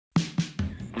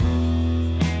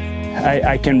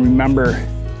I can remember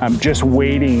just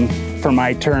waiting for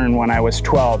my turn when I was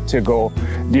 12 to go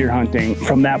deer hunting.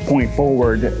 From that point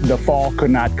forward, the fall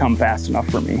could not come fast enough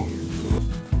for me.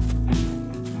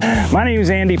 My name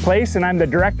is Andy Place, and I'm the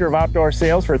Director of Outdoor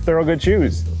Sales for Thorogood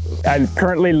Shoes. I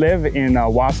currently live in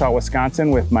Wausau,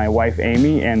 Wisconsin with my wife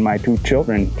Amy and my 2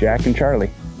 children, Jack and Charlie.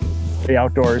 The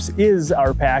outdoors is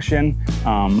our passion,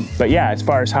 but yeah, as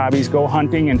far as hobbies go,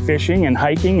 hunting and fishing and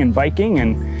hiking and biking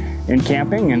and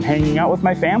camping and hanging out with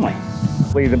my family.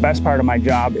 The best part of my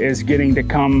job is getting to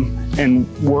come and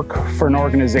work for an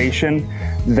organization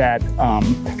that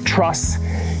trusts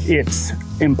its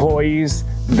employees,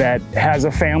 that has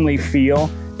a family feel,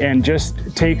 and just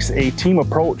takes a team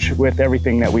approach with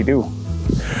everything that we do.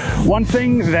 One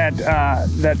thing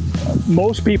that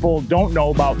most people don't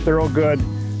know about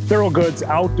Thorogood's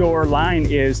outdoor line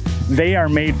is they are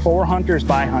made for hunters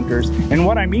by hunters. And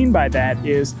what I mean by that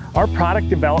is our product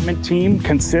development team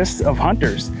consists of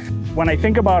hunters. When I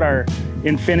think about our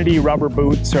Infinity rubber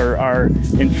boots or our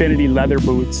Infinity leather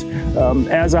boots,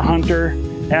 as a hunter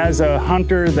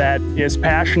that is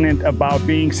passionate about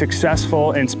being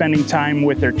successful and spending time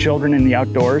with their children in the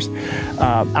outdoors,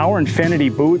 our Infinity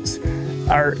boots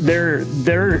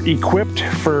they're equipped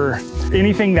for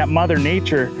anything that Mother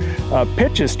Nature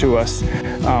pitches to us.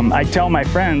 I tell my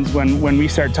friends when we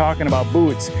start talking about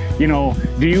boots, you know,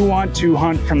 do you want to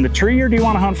hunt from the tree or do you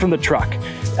want to hunt from the truck?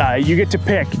 You get to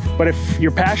pick, but if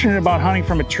you're passionate about hunting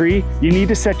from a tree, you need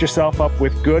to set yourself up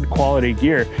with good quality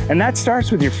gear, and that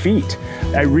starts with your feet.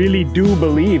 I really do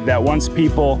believe that once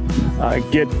people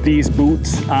get these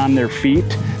boots on their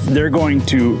feet, they're going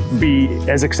to be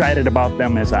as excited about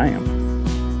them as I am.